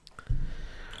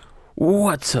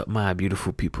What's up, my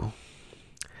beautiful people?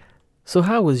 So,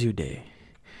 how was your day?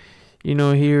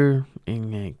 Here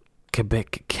in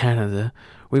Quebec, Canada,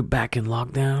 we're back in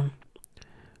lockdown,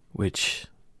 which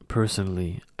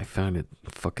personally I found it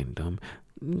fucking dumb.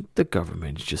 The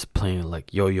government is just playing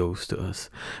like yo-yos to us.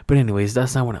 But anyways,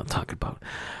 that's not what I'm talking about.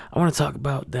 I want to talk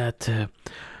about that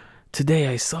today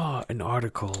I saw an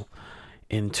article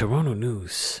in Toronto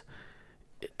News.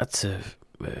 That's a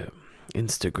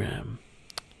Instagram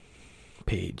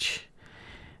page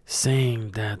saying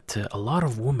that a lot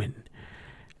of women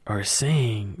are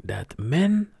saying that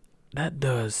men that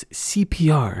does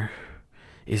CPR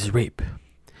is rape.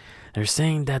 They're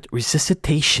saying that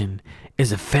resuscitation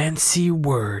is a fancy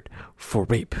word for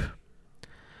rape.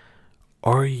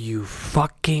 Are you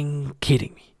fucking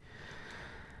kidding me?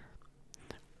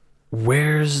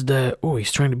 Where's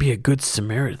he's trying to be a good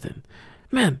Samaritan.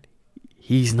 Man,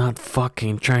 he's not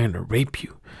fucking trying to rape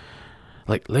you.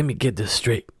 Like, let me get this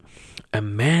straight. A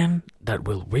man that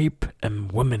will rape a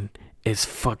woman is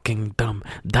fucking dumb.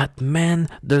 That man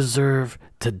deserves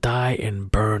to die and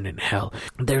burn in hell.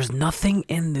 There's nothing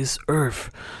in this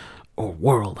earth or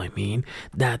world,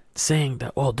 that saying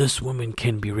that, this woman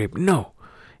can be raped. No.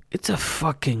 It's a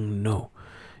fucking no.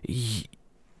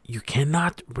 You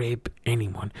cannot rape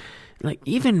anyone. Like,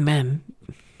 even men,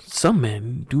 some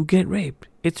men do get raped.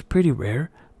 It's pretty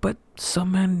rare, but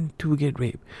some men do get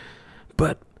raped.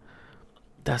 But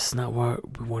that's not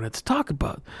what we wanted to talk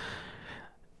about.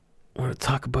 I want to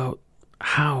talk about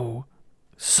how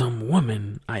some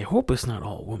women, I hope it's not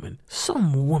all women,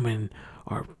 some women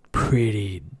are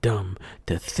pretty dumb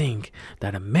to think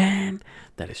that a man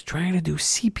that is trying to do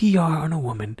CPR on a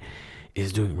woman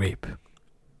is doing rape.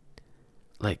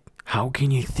 Like, how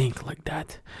can you think like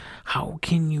that? How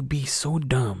can you be so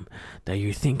dumb that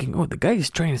you're thinking, the guy is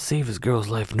trying to save his girl's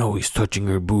life? No, he's touching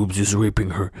her boobs, he's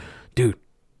raping her. Dude,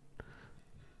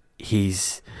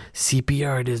 he's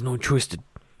CPR. There's no choice to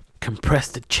compress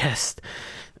the chest.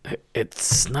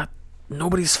 It's not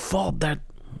nobody's fault that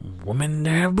women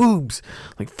have boobs.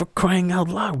 Like, for crying out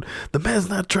loud, the man's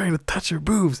not trying to touch her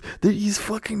boobs. He's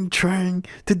fucking trying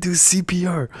to do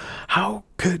CPR. How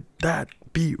could that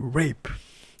be rape?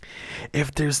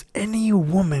 If there's any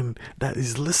woman that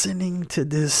is listening to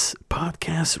this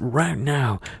podcast right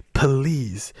now,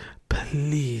 please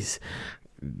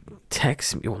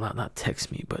text me. Well, not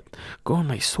text me, but go on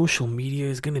my social media.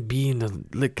 It's gonna be in the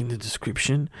link in the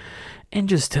description, and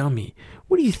just tell me,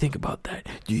 what do you think about that?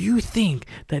 Do you think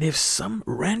that if some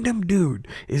random dude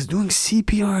is doing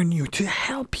CPR on you to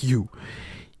help you,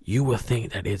 you will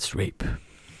think that it's rape?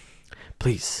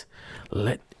 Please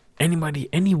let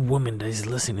any woman that is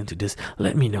listening to this,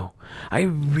 let me know. I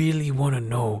really want to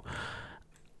know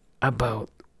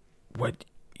about what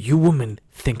you women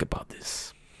think about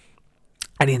this.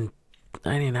 I didn't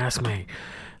ask my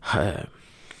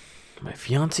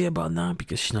fiance about that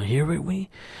because she's not here with me,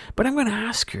 but I'm gonna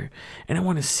ask her, and I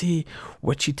want to see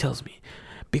what she tells me,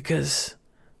 because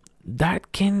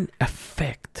that can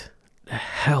affect the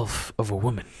health of a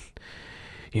woman.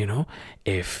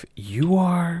 If you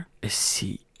are a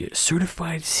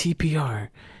certified CPR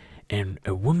and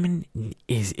a woman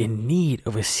is in need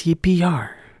of a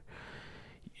CPR,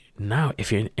 now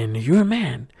if you're a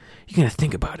man, you're gonna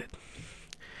think about it.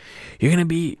 You're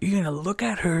gonna look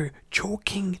at her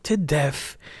choking to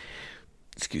death,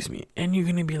 and you're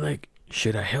gonna be like,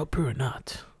 should I help her or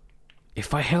not?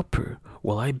 If I help her,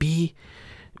 will it be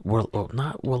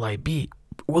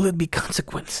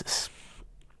consequences?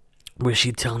 Will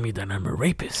she tell me that I'm a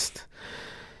rapist?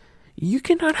 You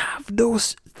cannot have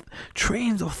those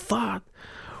trains of thought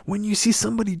when you see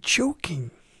somebody choking.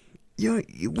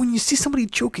 When you see somebody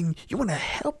choking, you want to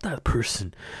help that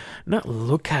person, not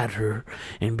look at her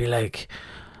and be like,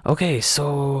 okay,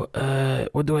 so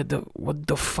what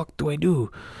the fuck do I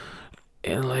do?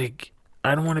 And like,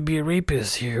 I don't want to be a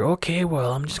rapist here. Okay,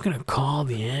 well, I'm just gonna call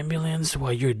the ambulance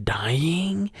while you're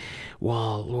dying.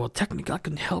 Well, technically I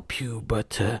can help you,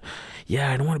 but I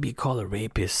don't want to be called a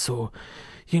rapist. So,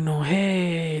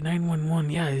 hey,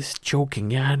 911, it's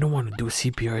choking. I don't want to do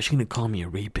CPR. She's gonna call me a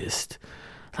rapist.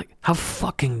 Like, how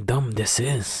fucking dumb this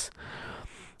is.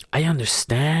 I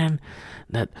understand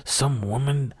that some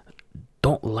women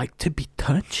don't like to be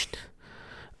touched.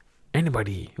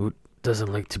 Anybody who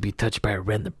doesn't like to be touched by a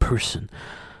random person.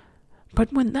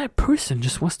 But when that person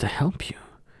just wants to help you,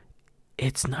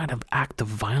 it's not an act of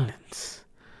violence.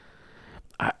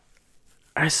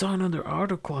 I saw another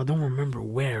article, I don't remember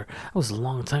where, that was a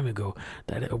long time ago,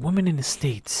 that a woman in the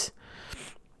States,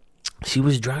 she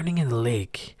was drowning in the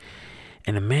lake,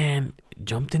 and a man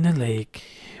jumped in the lake,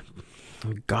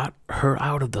 got her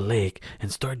out of the lake,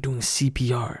 and started doing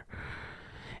CPR.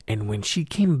 And when she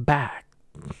came back,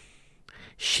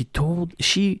 she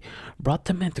brought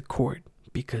the man to court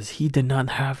because he did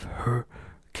not have her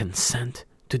consent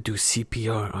to do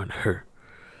CPR on her.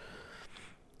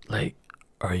 Like,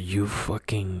 are you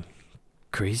fucking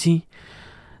crazy?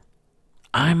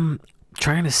 I'm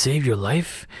trying to save your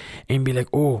life and be like,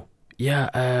 oh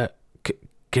yeah,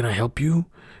 can I help you?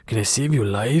 Can I save your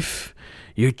life?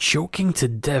 You're choking to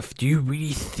death. Do you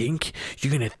really think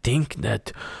you're gonna think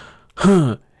that,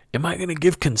 am I gonna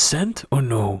give consent or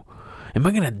no? Am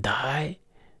I gonna die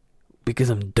because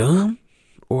I'm dumb?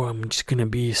 Or I'm just gonna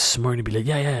be smart and be like,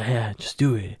 yeah, just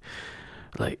do it.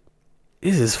 Like,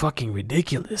 this is fucking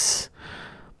ridiculous.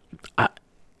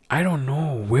 I don't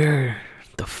know where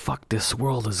the fuck this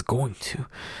world is going to.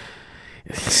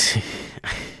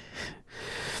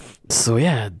 So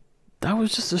yeah, that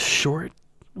was just a short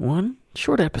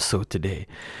episode today.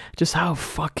 Just how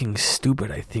fucking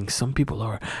stupid I think some people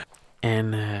are.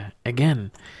 And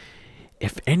again,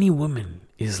 if any woman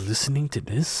is listening to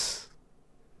this,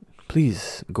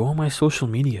 please go on my social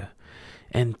media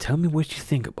and tell me what you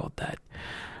think about that.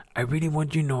 I really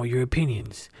want you to know your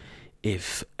opinions.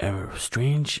 If a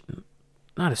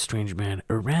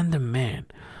random man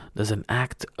does an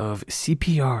act of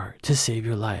CPR to save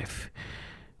your life,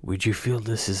 would you feel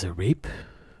this is a rape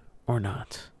or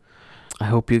not? I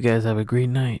hope you guys have a great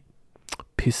night.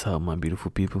 Peace out, my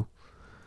beautiful people.